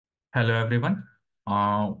Hello everyone.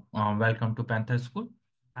 Welcome to Panther School.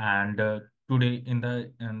 And today in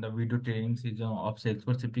the video training season of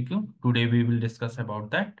Salesforce CPQ, today we will discuss about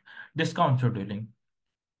that discount scheduling.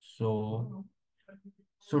 So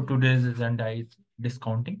today's agenda is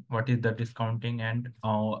discounting. What is the discounting and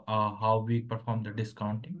how we perform the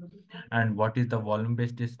discounting, and what is the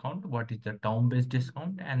volume-based discount, what is the term-based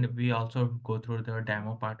discount, and we also go through the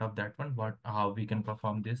demo part of that one. What how we can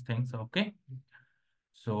perform these things. Okay.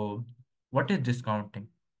 So what is discounting?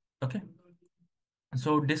 Okay.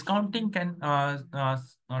 So discount is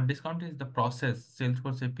the process.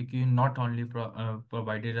 Salesforce APQ not only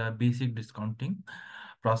provided a basic discounting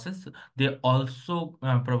process, they also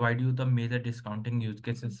provide you the major discounting use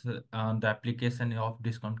cases. The application of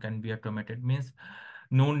discount can be automated. Means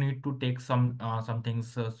no need to take some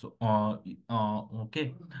things.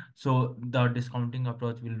 Okay. So the discounting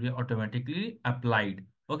approach will be automatically applied.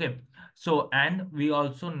 Okay. So, and we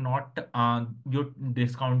also not your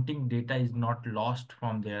discounting data is not lost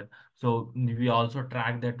from there. So we also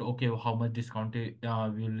track that, okay, how much discount we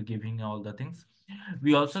will giving all the things.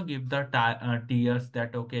 We also give the tiers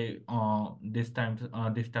that, okay, this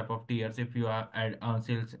type of tiers, if you are at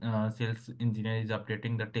sales engineer is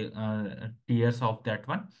updating the tiers of that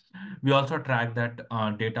one, we also track that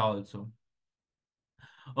data also.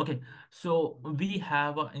 Okay, so we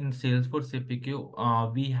have in Salesforce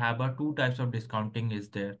CPQ, we have two types of discounting is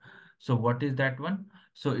there. So what is that one?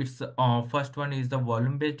 So it's first one is the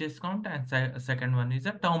volume-based discount, and second one is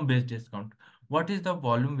a term-based discount. What is the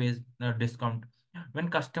volume-based discount? When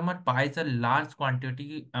customer buys a large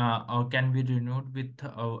quantity, can be renewed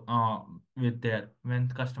with their when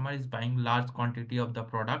customer is buying large quantity of the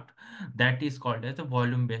product, that is called as a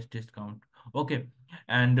volume-based discount. Okay,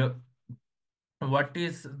 and what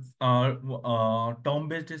is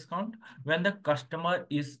term-based discount? When the customer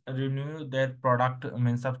is renew their product, I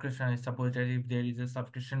mean subscription. Is suppose that if there is a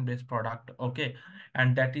subscription-based product, okay,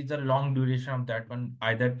 and that is a long duration of that one,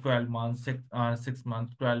 either 12 months, 6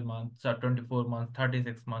 months, 12 months, 24 months,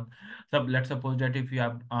 36 months. So let's suppose that if you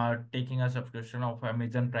are taking a subscription of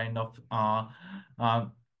Amazon Prime of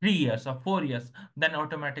 3 years or 4 years, then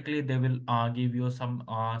automatically they will give you some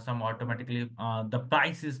automatically the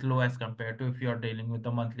price is low as compared to if you are dealing with the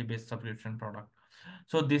monthly based subscription product.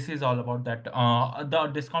 So this is all about that. The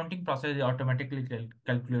discounting process is automatically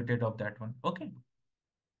calculated of that one. Okay.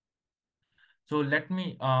 So let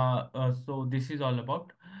me so this is all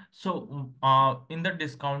about. So in the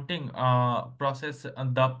discounting process,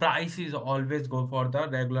 the price is always go for the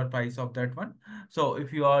regular price of that one. So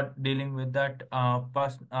if you are dealing with that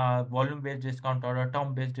volume based discount or a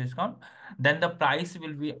term based discount, then the price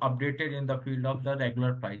will be updated in the field of the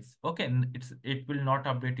regular price. Okay, it will not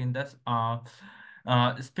update in the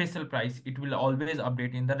special price. It will always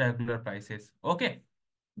update in the regular prices. Okay.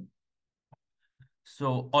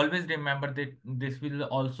 So always remember that this will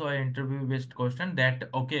also an interview based question that,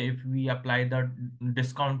 okay, if we apply the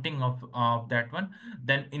discounting of that one,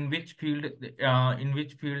 then in which field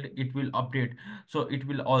it will update. So it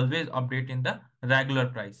will always update in the regular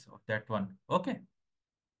price of that one. Okay.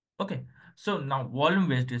 Okay, so now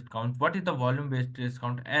volume-based discount. What is the volume-based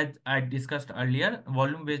discount? As I discussed earlier,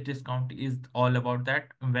 volume-based discount is all about that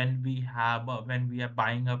when we are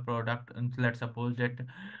buying a product, and let's suppose that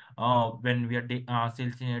when we are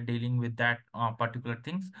sales engineer dealing with that particular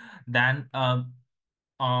things, then uh,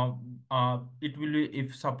 it will be,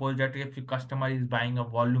 if suppose that if the customer is buying a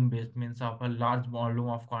volume based, means of a large volume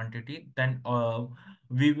of quantity, then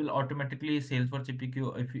we will automatically Salesforce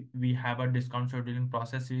CPQ, if we have a discount scheduling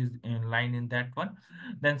process is in line in that one,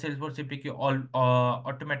 then Salesforce CPQ all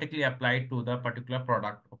automatically apply to the particular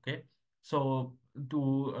product. Okay, so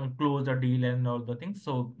to close the deal and all the things,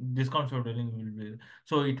 so discount scheduling will be,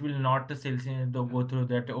 so it will not the sales engineer to go through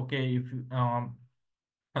that. Okay,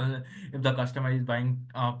 if the customer is buying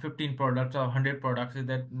 15 products or 100 products, is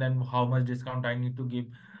that then how much discount I need to give?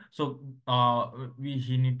 So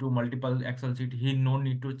he need to multiple Excel sheet. He no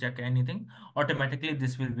need to check anything. Automatically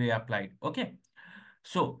this will be applied. Okay.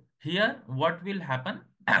 So here what will happen?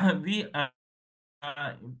 we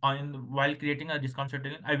while creating a discount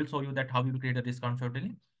scheduling, I will show you that how we will create a discount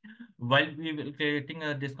scheduling. While we will creating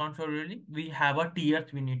a discount scheduling, we have a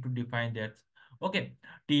tiers we need to define that. Okay,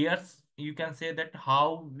 tiers, you can say that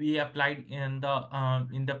how we applied in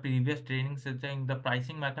the previous training session in the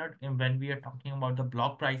pricing method, and when we are talking about the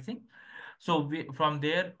block pricing. So we from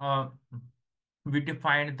there we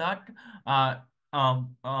defined that uh,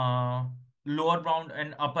 um, uh, lower bound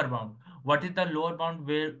and upper bound. what is the lower bound,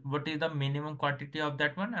 where what is the minimum quantity of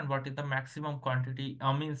that one, and what is the maximum quantity,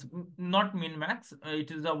 means not min max,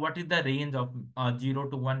 it is the what is the range of 0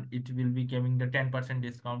 to 1, it will be giving the 10%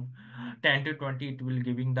 discount, 10 to 20 it will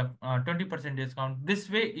giving the 20% discount. This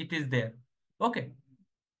way it is there. Okay.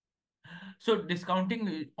 So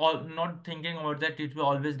discounting all, not thinking about that it will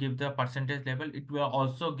always give the percentage level, it will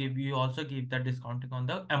also give you also give the discounting on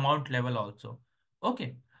the amount level also.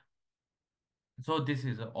 Okay. So this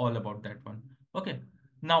is all about that one. Okay.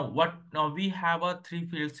 Now we have a three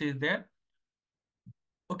fields is there.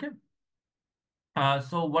 Okay.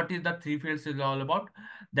 So what is the three fields is all about?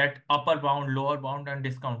 That upper bound, lower bound, and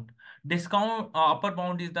discount. Discount, upper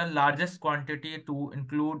bound is the largest quantity to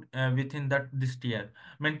include within that this tier.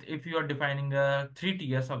 Means if you are defining three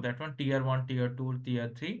tiers of that one, tier one, tier two,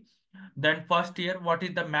 tier three, then first tier, what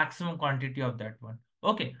is the maximum quantity of that one?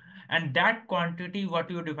 Okay, and that quantity what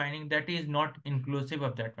you are defining, that is not inclusive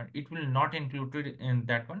of that one. It will not include it in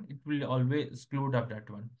that one. It will always exclude of that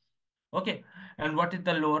one. Okay, and what is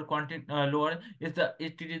the lower quantity? Lower is the,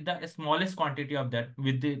 it is the smallest quantity of that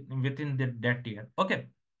within the that tier. Okay,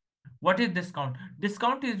 what is discount?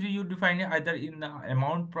 Discount is you define it either in the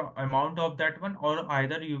amount of that one, or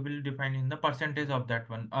either you will define in the percentage of that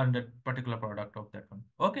one on that particular product of that one.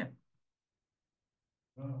 Okay,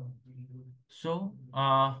 so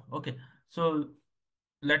okay, so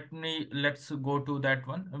let's go to that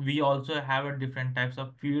one. We also have a different types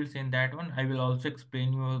of fields in that one. I will also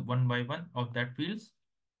explain you one by one of that fields.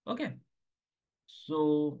 Okay.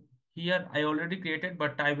 So here I already created,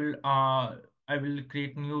 but I will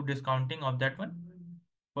create new discounting of that one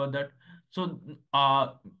for that. So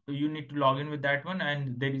you need to log in with that one,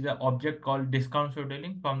 and there is an object called discount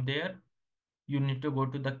scheduling. From there, you need to go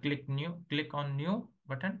to the click on new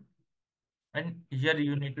button, and here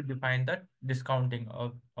you need to define that discounting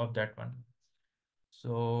of that one.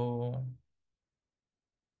 So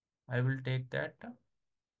I will take that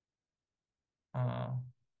uh,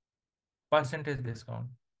 percentage discount.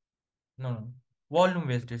 No, volume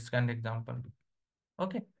based discount example.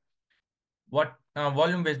 Okay. What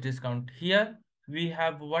volume based discount? Here we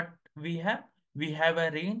have what we have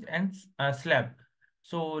a range and slab.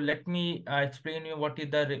 So let me explain you what is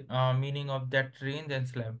the meaning of that range and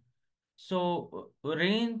slab. So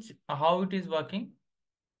range, how it is working.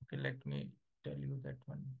 Okay, let me tell you that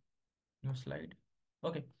one. New slide.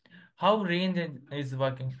 Okay, how range is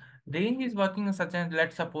working. Range is working such as,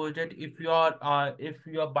 let's suppose that if you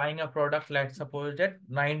are buying a product, let's suppose that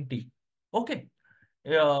 90. Okay,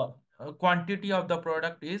 uh, quantity of the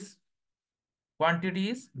product is, quantity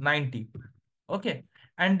is 90. Okay,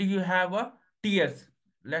 and you have a tiers.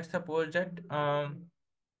 Let's suppose that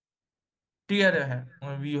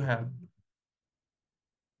you have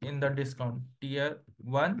in the discount tier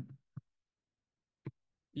 1,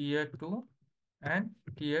 tier 2, and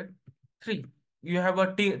tier 3. You have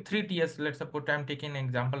a three tiers. Let's suppose I'm taking an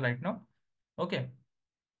example right now. Okay,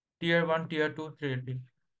 tier 1, tier 2, tier 3.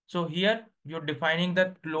 So here you're defining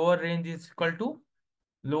that lower range is equal to,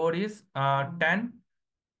 lower is 10,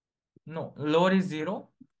 no, lower is 0,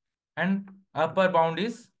 and upper bound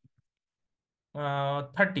is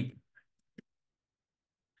 30.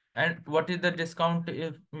 And what is the discount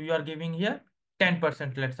if we are giving here?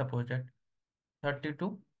 10%, let's suppose that. 30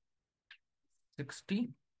 to 60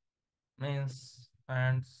 means,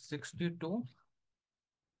 and 60 to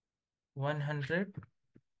 100.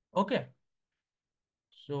 Okay.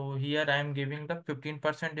 So here I am giving the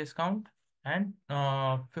 15% discount, and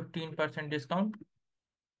 15% discount.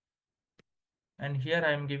 And here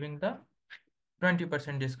I am giving the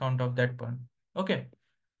 20% discount of that one. Okay.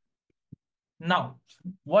 Now,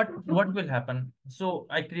 what will happen? So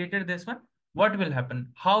I created this one. What will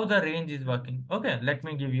happen? How the range is working? Okay, let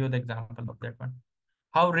me give you the example of that one.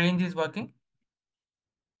 How range is working?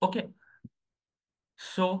 Okay,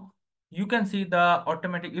 so you can see the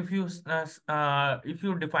automatic, if you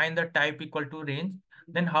define the type equal to range,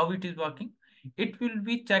 then how it is working? It will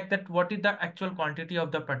be check that what is the actual quantity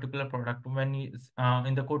of the particular product when is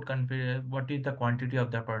in the code configure, what is the quantity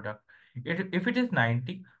of the product. If it is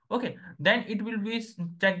 90, okay, then it will be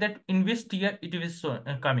check that in which tier it is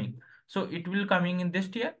coming. So it will coming in this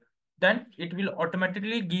tier, then it will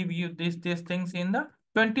automatically give you these things in the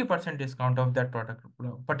 20% discount of that product,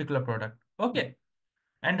 particular product. Okay,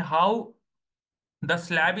 and how the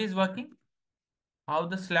slab is working? How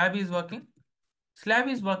the slab is working? Slab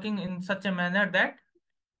is working in such a manner that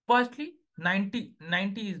firstly 90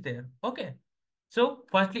 is there. Okay, so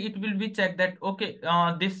firstly it will be checked that, okay,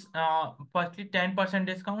 this firstly 10%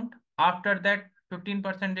 discount, after that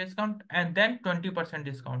 15% discount, and then 20%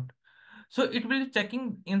 discount. So it will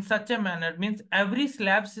checking in such a manner, means every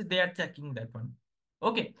slabs they are checking that one.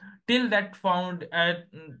 Okay, till that found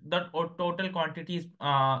the total quantities,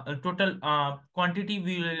 total quantity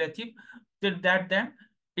we will achieve. Till that then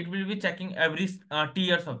it will be checking every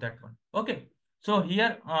tiers of that one. Okay, so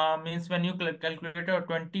here means when you calculate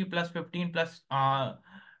 20 plus 15 plus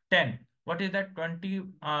 10, what is that? 20,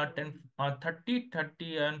 10, 30,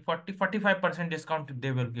 30 and 40, 45% discount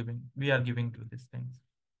they were giving, we are giving to these things.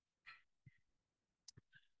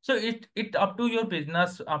 So it up to your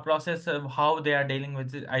business process of how they are dealing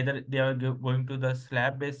with it. Either they are going to the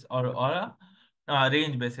slab base or a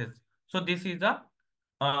range basis. So this is that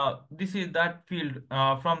field.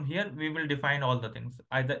 From here we will define all the things.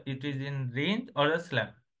 Either it is in range or a slab.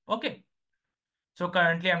 Okay. So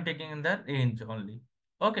currently I'm taking in the range only.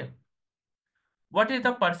 Okay. What is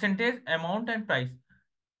the percentage, amount, and price?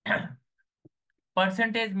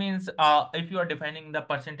 Percentage means if you are defining the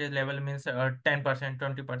percentage level means 10%,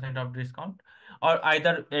 20% of discount, or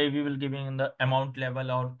either we will giving in the amount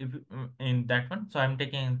level, or if in that one. So I'm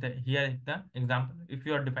taking here is the example. If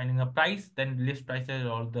you are defining a price, then list prices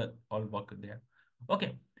all work there.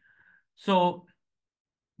 Okay. So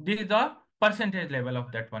this is the percentage level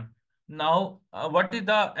of that one. Now, what is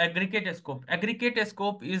the aggregate scope? Aggregate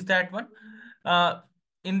scope is that one. Uh,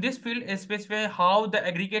 in this field, specify how the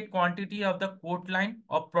aggregate quantity of the quote line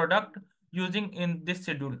of product using in this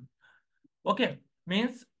schedule. Okay,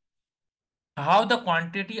 means how the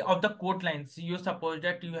quantity of the quote lines. You suppose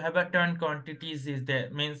that you have a 10 quantities is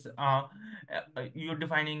there, means you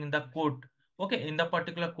defining in the quote. Okay, in the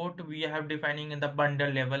particular quote we have defining in the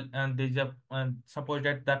bundle level, and there's a suppose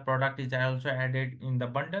that that product is also added in the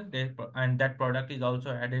bundle there, and that product is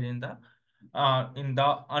also added in the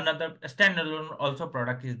another standalone also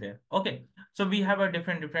product is there. Okay, so we have a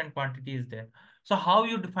different quantities there. So how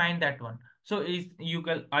you define that one? So is you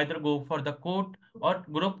can either go for the quote or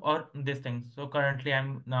group or these things. So currently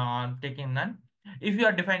I'm taking none. If you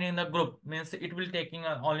are defining the group, means it will taking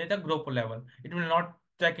only the group level. It will not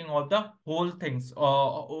checking all the whole things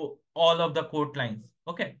or all of the quote lines.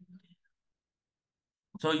 Okay,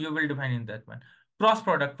 so you will define in that one. Cross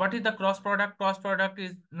product. What is the cross product? Cross product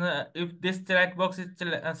is if this select box is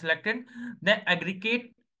selected, then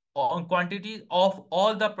aggregate on quantity of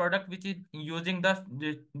all the product which is using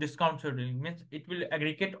the discount scheduling, means it will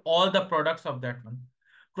aggregate all the products of that one.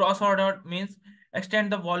 Cross order means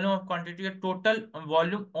extend the volume of quantity, total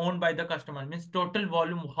volume owned by the customer, means total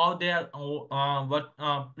volume how they are what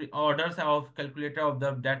orders of calculator of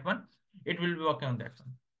that one. It will be working on that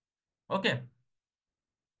one. Okay,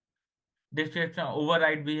 description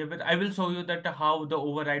override behavior. I will show you that how the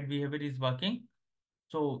override behavior is working.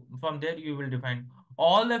 So from there you will define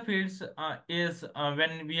all the fields is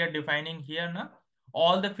when we are defining here now,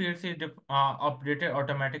 all the fields is updated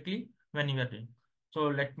automatically when you are doing. So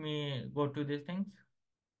let me go to these things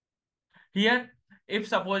here. If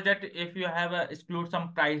suppose that if you have exclude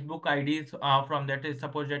some price book IDs from that, is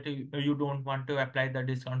suppose that you don't want to apply the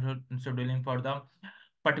discount scheduling for the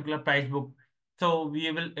particular price book, so we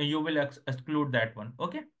will you will exclude that one.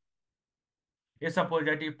 Okay, if suppose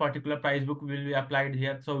that if particular price book will be applied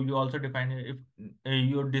here, so you also define if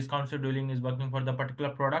your discount scheduling is working for the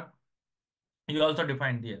particular product, you also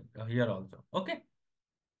define here also. Okay,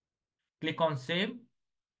 click on save.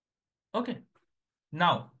 Okay,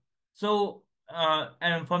 now so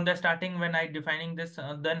and from the starting when I defining this,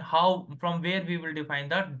 then how from where we will define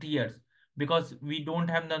the tiers, because we don't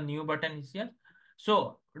have the new button here.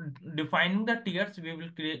 So defining the tiers, we will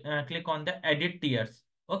click on the edit tiers.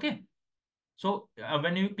 Okay, so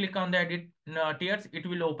when you click on the edit tiers, it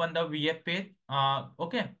will open the VF page.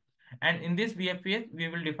 Okay, and in this VF page, we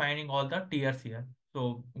will defining all the tiers here.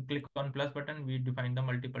 So click on plus button, we define the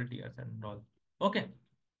multiple tiers and all. Okay,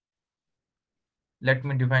 let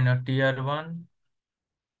me define a tier 1,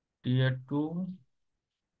 tier 2,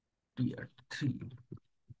 tier 3.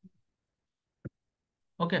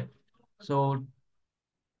 Okay, so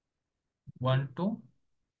 1 to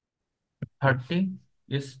 30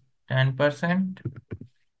 is 10%,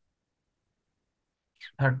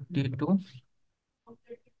 30 to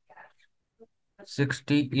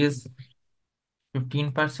 60 is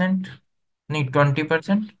 15%, need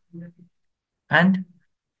 20%, and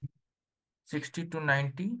 60 to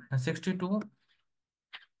 90, 60 to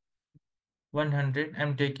 100,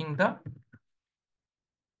 I'm taking the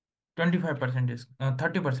 25%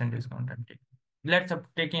 30% discount I'm taking. Let's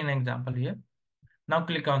take an example here. Now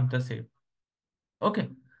click on the save. Okay,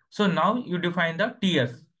 so now you define the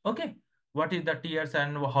tiers. Okay, what is the tiers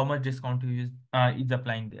and how much discount is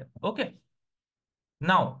applying there. Okay,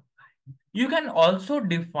 now You can also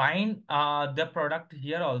define the product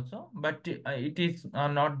here also, but it is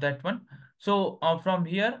not that one. So from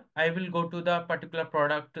here, I will go to the particular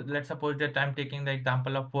product. Let's suppose that I'm taking the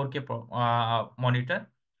example of 4K monitor.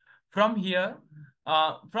 From here,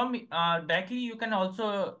 from directly, you can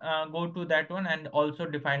also go to that one and also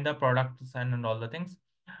define the products and all the things.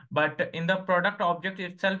 But in the product object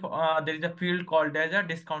itself, there is a field called as a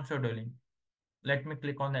discount scheduling. Let me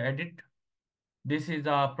click on the edit. This is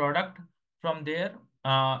a product. From there,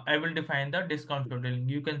 I will define the discount scheduling.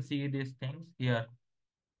 You can see these things here.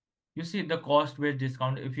 You see the cost based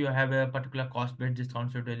discount if you have a particular cost based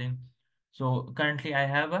discount scheduling. So currently I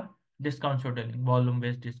have a discount scheduling, volume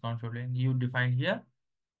based discount scheduling. You define here.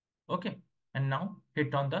 Okay. And now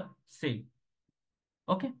hit on the save.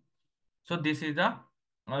 Okay. So this is the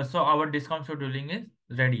so our discount scheduling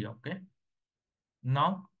is ready. Okay.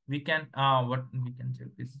 Now we can what we can check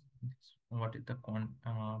this what is the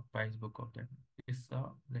price book of that is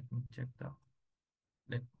let me check the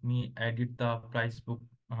let me edit the price book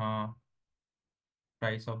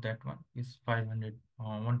price of that one is 500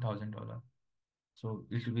 $1,000. So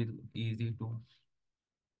it will be easy to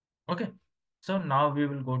okay. So now we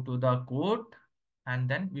will go to the code and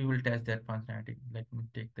then we will test that functionality. Let me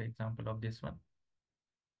take the example of this one,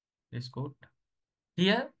 this code.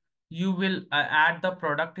 Here you will add the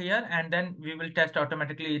product here and then we will test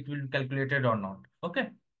automatically it will be calculated or not. Okay.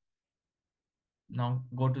 Now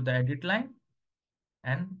go to the edit line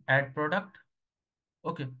and add product.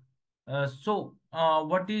 Okay.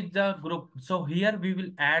 What is the group? So here we will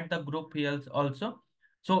add the group here also.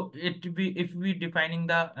 So it be if we defining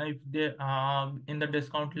the if the in the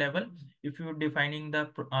discount level, if you defining the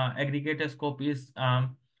aggregator scope is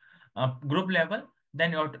group level,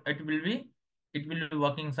 then it will be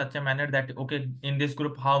working in such a manner that okay in this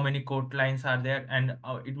group how many code lines are there and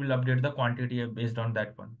it will update the quantity based on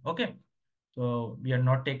that one. Okay, so we are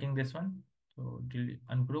not taking this one. So delete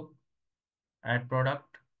ungroup, add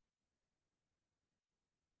product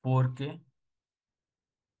 4K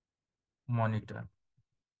monitor,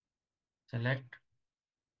 select.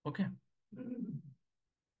 Okay,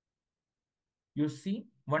 you see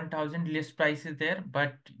 1,000 list price is there,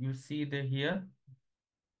 but you see the here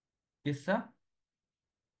is a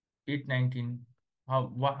 819.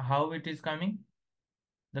 How it is coming?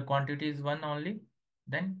 The quantity is one only,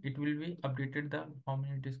 then it will be updated the how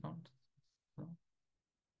many discounts. So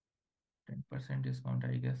 10% discount,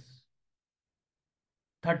 I guess.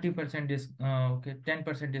 30% okay,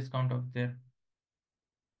 10% discount of there.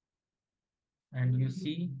 And you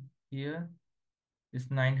see here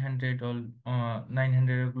is 900 all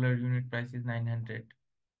 900 regular unit price is 900.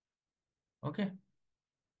 Okay.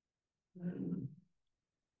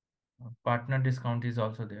 Partner discount is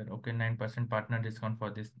also there. Okay, 9% partner discount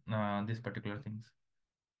for this particular things.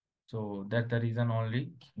 So that's the reason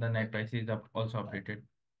only the net price is also updated.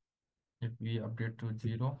 If we update to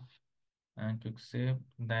 0 and click save,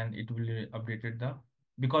 then it will updated the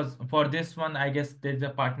because for this one I guess there's a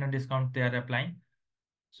partner discount they are applying.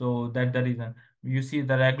 So that's the reason. You see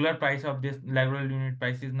the regular price of this regular unit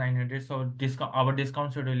price is 900. So discount our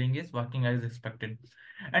discount scheduling is working as expected.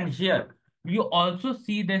 And here you also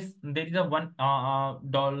see this there is a one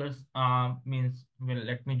dollars means well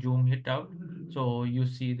let me zoom it out so you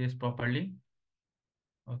see this properly.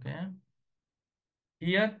 Okay.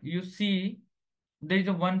 Here you see there is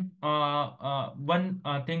a one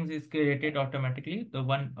things is created automatically. The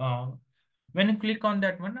one when you click on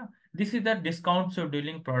that one, this is the discount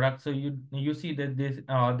scheduling product. So you see that this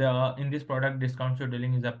the in this product discount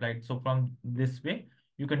scheduling is applied. So from this way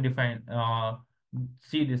you can define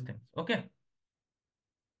see these things. Okay.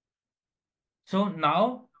 So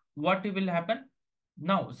now what will happen?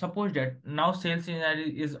 Now suppose that now sales engineer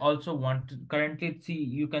is also want currently see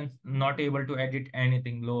you can not able to edit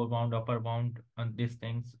anything lower bound upper bound on these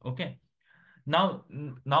things. Okay. Now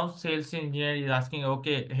sales engineer is asking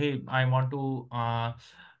okay hey I want to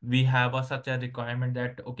we have such a requirement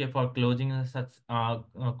that okay for closing such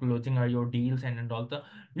closing your deals and all the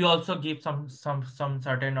we also give some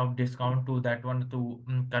certain of discount to that one to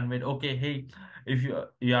convey okay hey if you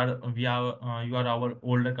are we are you are our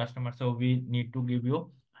older customer so we need to give you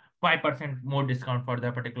 5% more discount for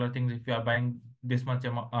that particular things if you are buying this much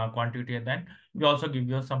quantity and then we also give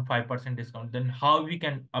you some 5% discount. Then how we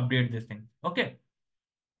can update this thing? Okay.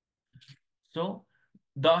 So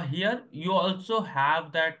the here you also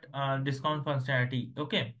have that discount functionality.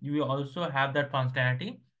 Okay. You also have that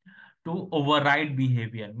functionality to override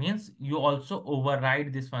behavior means you also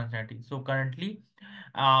override this functionality. So currently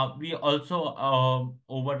we also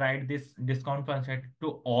override this discount functionality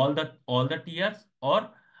to all the tiers or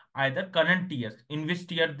either current years, in which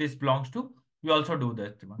tier this belongs to. We also do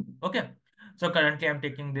that one. Okay. So currently I'm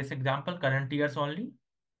taking this example, current years only.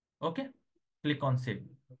 Okay. Click on save.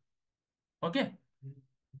 Okay.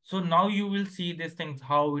 So now you will see these things,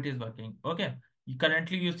 how it is working. Okay.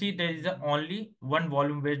 Currently you see there is only one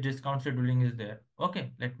volume based discount scheduling is there.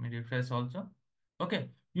 Okay. Let me refresh also. Okay.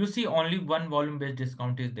 You see only one volume based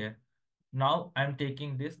discount is there. Now I'm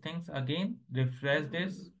taking these things again, refresh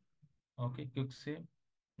this. Okay, quick save.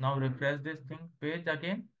 Now refresh this thing page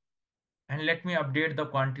again, and let me update the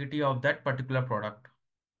quantity of that particular product.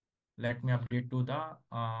 Let me update to the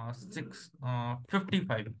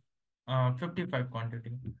 55 55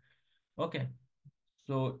 quantity. Okay,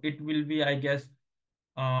 so it will be, I guess,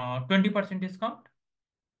 20% discount.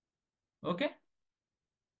 Okay,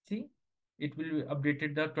 see, it will be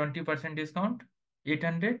updated the 20% discount,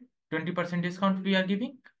 800, 20% discount we are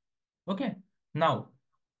giving. Okay, now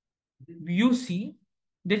you see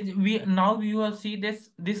this, we now you will see this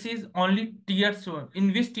is only tier, so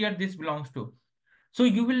in which tier this belongs to. So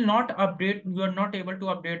you will not update, you are not able to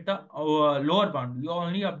update the lower bound, you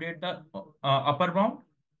only update the upper bound.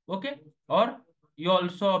 Okay, or you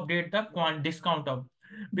also update the discount of,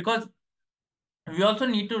 because we also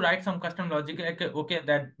need to write some custom logic, like, okay,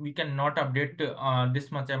 that we cannot update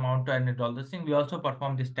this much amount and all this thing. We also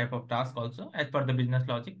perform this type of task also as per the business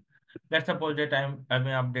logic. Let's suppose that I'm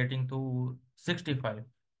updating to 65.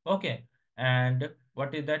 Okay, and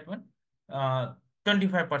what is that one?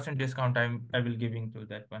 25% discount I will giving to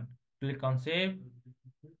that one. Click on save.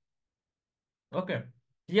 Okay,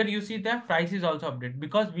 here you see the price is also updated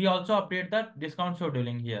because we also update the discount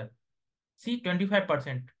scheduling here. See,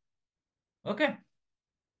 25%. Okay.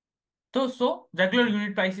 So regular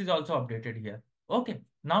unit price is also updated here. Okay,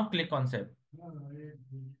 now click on save.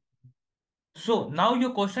 So now your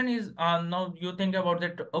question is, now you think about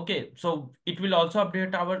that. Okay, so it will also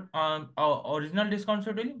update our original discount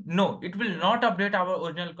scheduling. No, it will not update our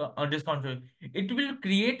original discount scheduling. It will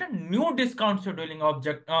create a new discount scheduling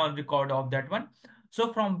object record of that one.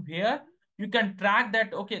 So from here you can track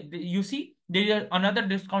that. Okay, you see there is another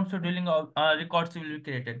discount scheduling of records will be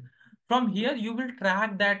created. From here you will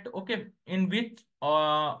track that. Okay, in which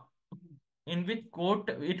quote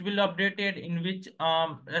it will update it, in which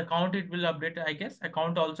account it will update, I guess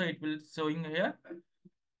account also it will showing here.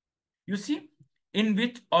 You see in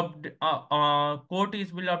which quote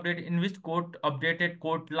is will update, in which quote updated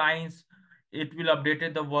quote lines it will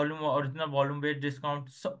updated the volume, original volume based discount.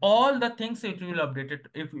 So all the things it will update it,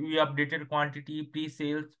 if we updated quantity,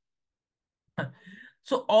 pre-sales.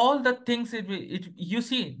 So all the things you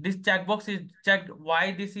see this checkbox is checked.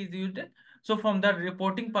 Why this is used? So from the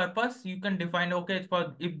reporting purpose, you can define, okay,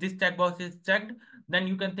 for if this checkbox is checked, then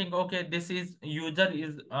you can think, okay, this is user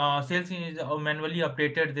is sales is manually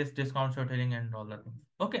updated this discount scheduling and all the things.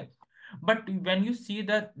 Okay, but when you see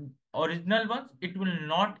the original ones, it will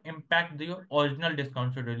not impact the original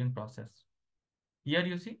discount scheduling process. Here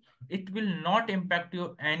you see it will not impact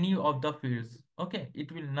your any of the fields. Okay,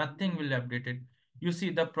 it will nothing will update it. You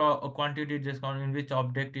see the quantity discount, in which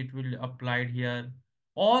object it will applied here,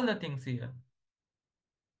 all the things here.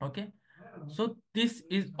 Okay, so this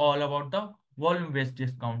is all about the volume based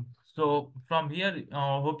discount. So from here,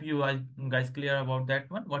 hope you guys clear about that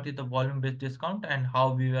one, what is the volume based discount and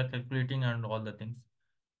how we were calculating and all the things.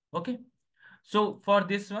 Okay, so for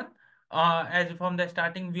this one, as from the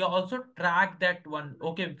starting, we also track that one.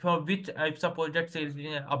 Okay, for which if suppose that sales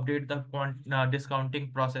engineer update the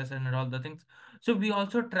discounting process and all the things. So we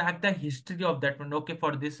also track the history of that one. Okay,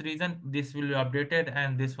 for this reason, this will be updated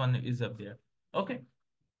and this one is up there. Okay,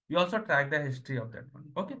 we also track the history of that one.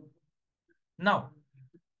 Okay, now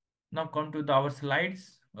come to our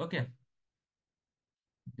slides. Okay,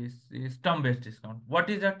 this is term-based discount. What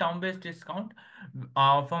is a term-based discount?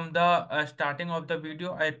 From the starting of the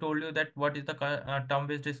video, I told you that what is the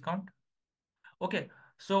term-based discount. Okay,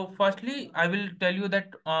 so firstly, I will tell you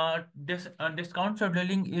that this discount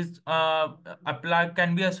scheduling is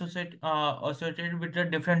can be associated with the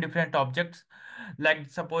different objects, like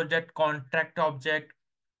suppose that contract object,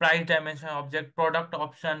 price dimension object, product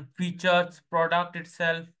option, features, product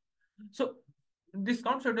itself. So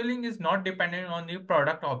discount scheduling is not dependent on the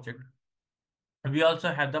product object. We also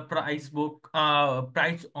have the price book,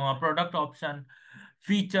 price product option,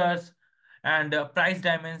 features, and price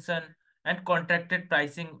dimension and contracted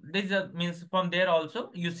pricing. This means from there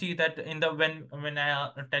also you see that in the when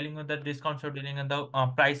I telling you the discount scheduling and the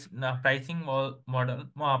pricing model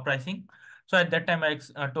pricing. So at that time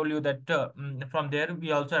I told you that from there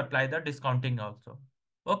we also apply the discounting also.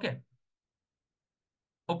 Okay.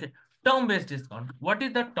 Okay. Term-based discount. What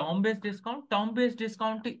is the term-based discount? Term-based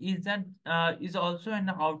discount is also an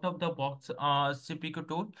out-of-the-box CPQ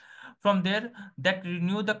tool. From there, that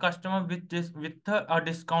renew the customer with a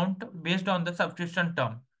discount based on the subscription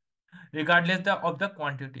term, regardless of the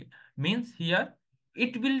quantity. Means here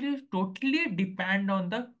it will totally depend on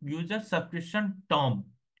the user subscription term.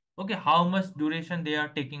 Okay, how much duration they are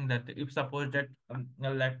taking that. If suppose that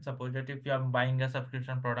let's suppose that if you are buying a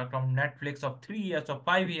subscription product from Netflix of 3 years or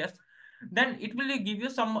 5 years, then it will give you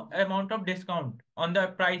some amount of discount on the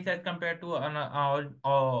price as compared to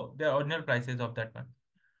the original prices of that one.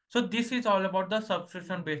 So this is all about the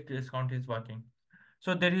subscription based discount is working.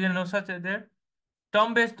 So there is no such there.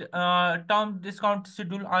 Term discount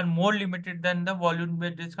schedule are more limited than the volume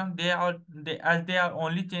based discount. They are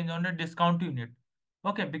only changed on the discount unit.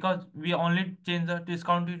 Okay, because we only change the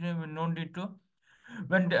discount unit, we don't need to.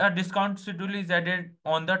 When a discount schedule is added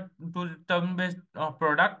on the to term based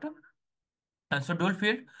product schedule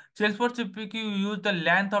field, Salesforce CPQ use the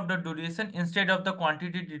length of the duration instead of the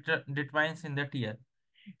quantity determines in the tier.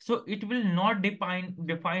 So it will not define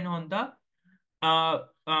on the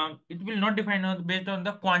it will not define on based on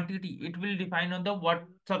the quantity. It will define on the what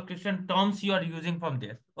subscription terms you are using from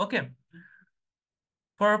there. Okay.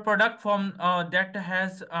 For a product from that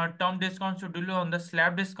has term discount schedule on the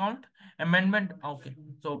slab discount amendment. Okay.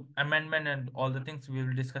 So amendment and all the things we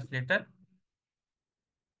will discuss later.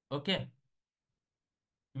 Okay.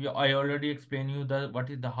 I already explained you the what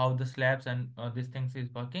is the how the slabs and these things is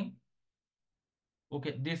working.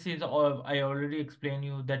 Okay, this is all I already explained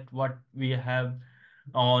you that what we have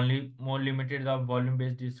only more limited the volume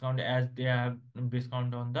based discount as they have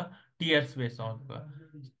discount on the tiers based on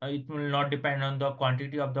it will not depend on the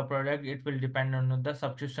quantity of the product, it will depend on the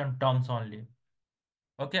subscription terms only.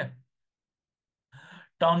 Okay,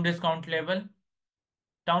 term discount level.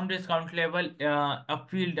 Term discount level, a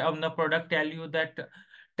field on the product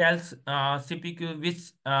tells CPQ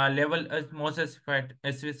which level is most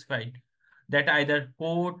specified. That either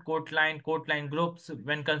quote line groups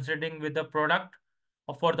when considering with the product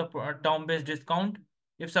or for the term-based discount.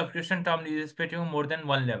 If subscription term is respecting more than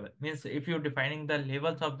one level, means if you're defining the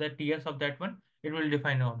levels of the tiers of that one, it will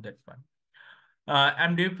define of that one.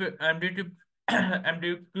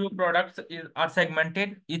 MDQ products are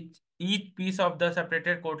segmented. Each piece of the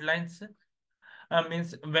separated code lines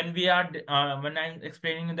means when I'm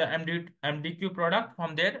explaining the MDQ product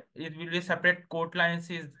from there, it will be separate code lines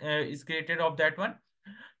is created of that one.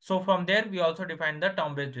 So from there, we also define the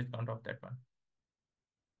term-based discount of that one.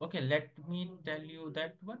 Okay, let me tell you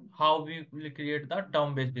that one how we will create the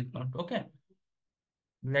term-based discount. Okay,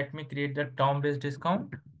 let me create the term-based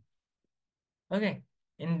discount. Okay,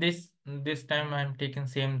 in this time I'm taking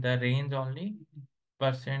same the range only,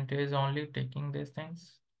 percentage only taking these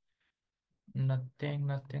things.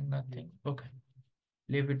 Nothing. Okay,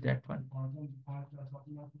 leave it that one.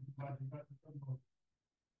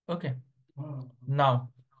 Okay, now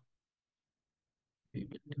we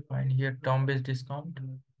will define here term-based discount.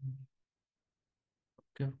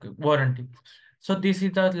 Okay, warranty. So this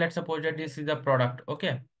is the let's suppose that this is the product.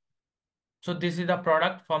 Okay, so this is the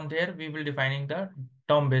product. From there we will defining the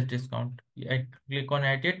term-based discount. I click on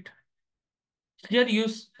edit. Here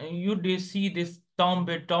you do see this term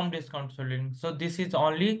discount solution. So this is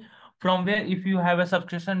only from where if you have a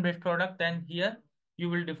subscription based product, then here you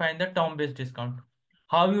will define the term based discount.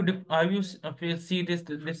 How you see this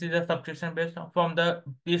is a subscription based from the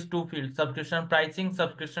these two fields: subscription pricing,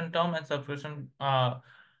 subscription term, and subscription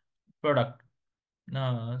product.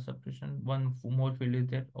 Subscription one more field is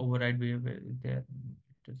there. Override behavior is there.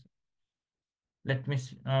 Let me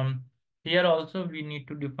see. Here also we need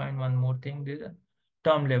to define one more thing. This is a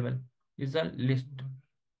term level is a list.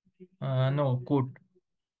 No quote.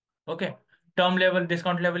 Okay. Term level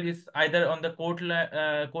discount level is either on the quote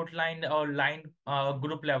line or line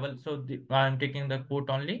group level. So I'm taking the quote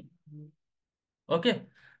only. Okay.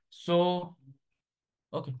 So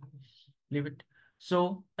okay, leave it.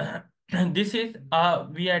 So this is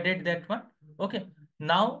we added that one. Okay.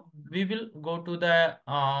 Now we will go to the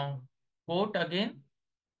quote again.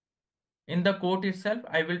 In the quote itself,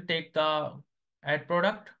 I will take the add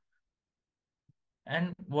product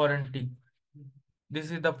and warranty.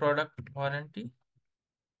 This is the product warranty.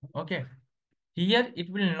 Okay. Here it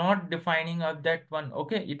will not defining of that one.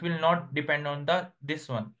 Okay. It will not depend on the this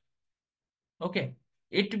one. Okay.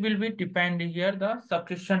 It will be depend here the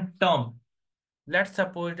subscription term. Let's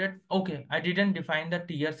suppose that okay, I didn't define the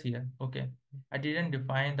tiers here. Okay. I didn't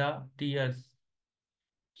define the tiers.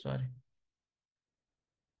 Sorry.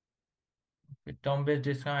 Okay. Term-based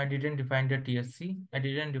discount, I didn't define the tiers. See, I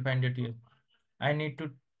didn't define the tiers. I need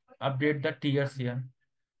to update the tiers here.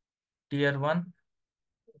 tier 1,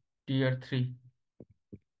 tier 3.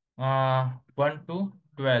 1 to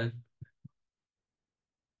 12,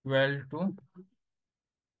 12 to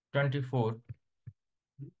 24,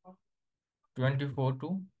 24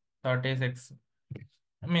 to 36.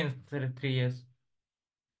 Means 3 years.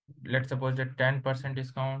 Let's suppose that 10%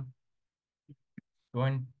 discount,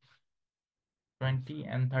 20, 20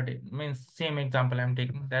 and 30. Means same example I'm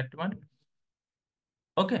taking that one.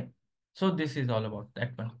 Okay. So this is all about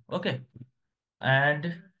that one. Okay.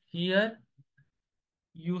 And here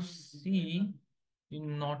you see, you're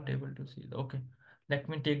not able to see. Okay. Let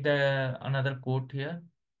me take the another quote here.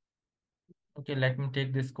 Okay, let me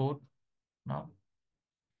take this quote now.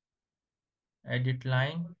 Edit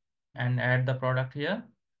line and add the product here.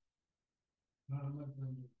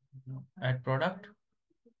 Add product,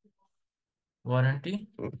 warranty.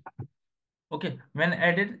 Okay, when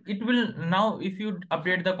added, it will now, if you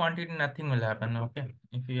update the quantity, nothing will happen. Okay,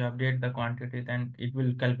 if you update the quantity, then it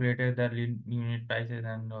will calculate the unit prices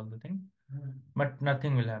and all the things, but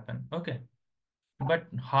nothing will happen. Okay, but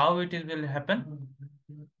how it will happen?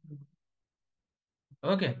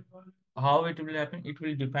 Okay, how it will happen? It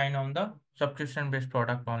will define on the subscription based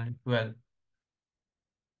product only 12.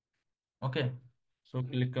 Okay, so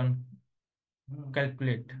click on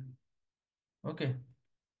calculate. Okay,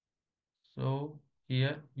 so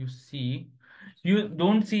here you see, you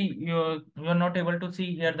don't see, you're not able to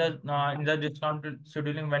see here the in the discount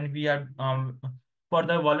scheduling when we are for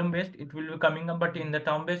the volume based it will be coming up, but in the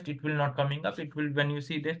term based it will not coming up. It will, when you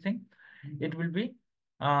see this thing, it will be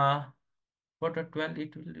for the 12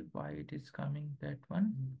 it will be, why it is coming that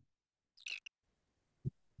one,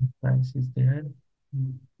 price is there.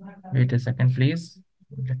 Wait a second please,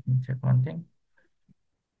 let me check one thing.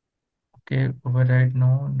 Okay, override,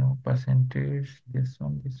 no percentage, this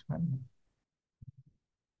one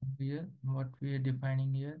here, what we are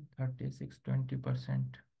defining here, 36, 20%.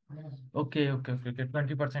 Okay,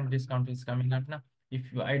 20% discount is coming up now. If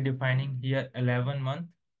I defining here 11 month,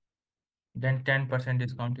 then 10%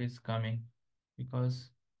 discount is coming,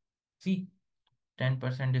 because see,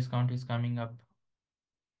 10% discount is coming up.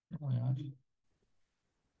 Oh yeah,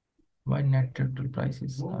 why net total price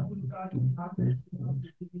is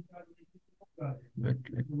wait,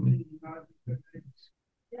 let me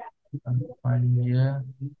find here.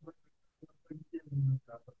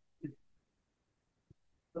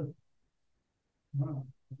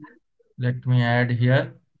 Let me add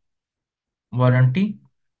here warranty,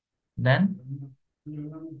 then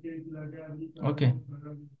okay,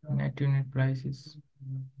 net unit price is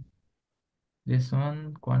this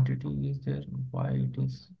one, quantity is there, why it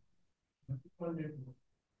is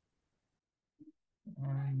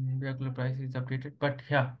regular price is updated, but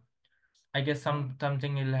yeah, I guess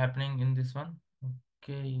something will happening in this one.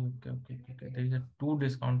 Okay. There is a two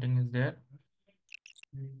discounting is there.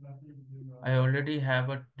 I already have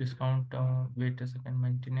a discount. Wait a second,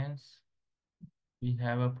 maintenance. We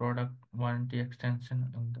have a product warranty extension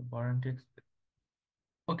and the warranty.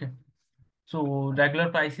 Okay, so regular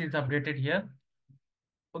price is updated here.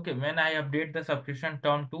 Okay, when I update the subscription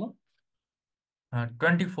term to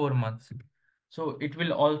 24 months, so it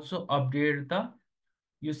will also update the,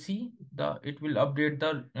 you see the, it will update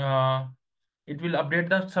the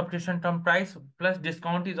subscription term price plus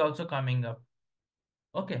discount is also coming up.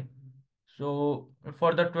 Okay, so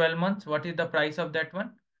for the 12 months, what is the price of that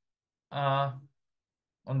one? uh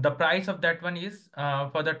the price of that one is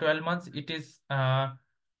for the 12 months it is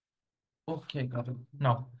okay, got it.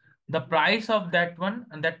 Now the price of that one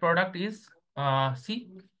and that product is see,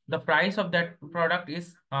 the price of that product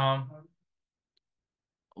is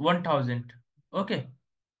 1000. Okay,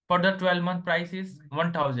 for the 12-month price is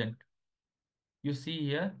 1000. You see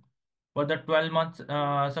here, for the 12 months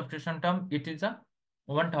subscription term it is a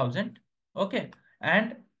 1000. Okay,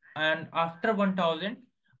 and after 1000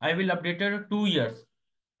 I will update it 2 years.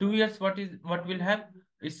 2 years, what will have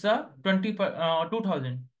is a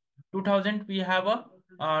 2000. 2000 we have a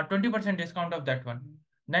 20% discount of that one,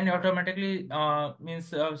 then automatically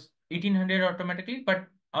means 1800 automatically, but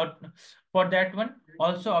uh, for that one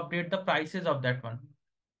also update the prices of that one.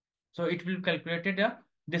 So it will calculated a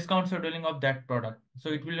discount scheduling of that product. So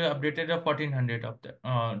it will updated a 1400 of the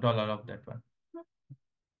dollar of that one.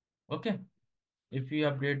 Okay. If we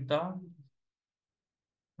update the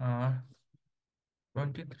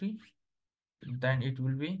 23, then it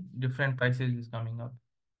will be different prices is coming up.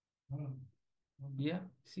 Yeah,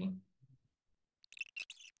 see.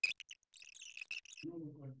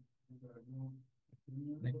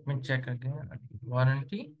 Let me check again.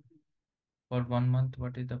 Warranty for 1 month.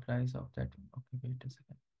 What is the price of that? Okay, wait a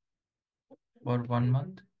second. For 1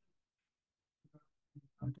 month.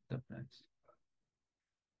 What is the price?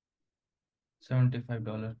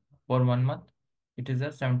 $75 for 1 month. It is a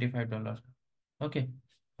 $75. Okay.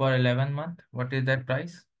 For 11 month, what is that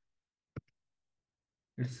price?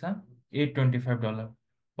 It's a $825.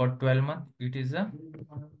 For 12 month, it is a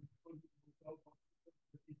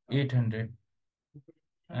 800,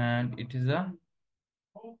 and it is a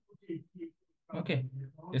okay.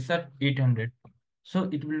 It's a 800. So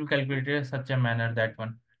it will be calculated in such a manner, that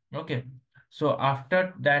one. Okay. So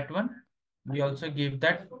after that one, we also give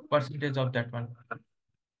that percentage of that one.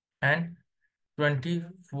 And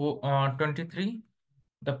 24, 23,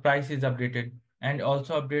 the price is updated, and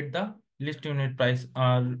also update the list unit price,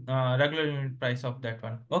 regular unit price of that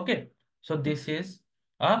one. Okay. So this is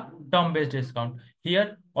a term based discount.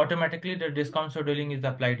 Here automatically the discount scheduling is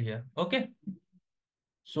applied here. Okay.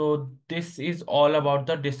 So this is all about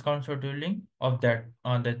the discount scheduling of that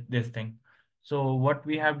this thing. So what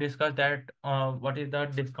we have discussed, that what is the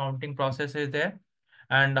discounting process is there,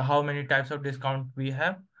 and how many types of discount we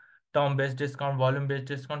have: term based discount, volume based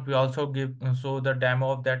discount. We also give so the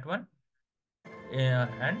demo of that one,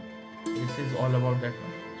 and this is all about that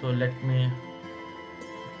one. So let me.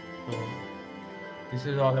 So this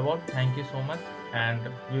is all about. Thank you so much, and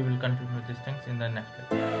we will continue these things in the next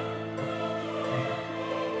lecture.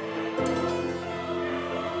 Thank you.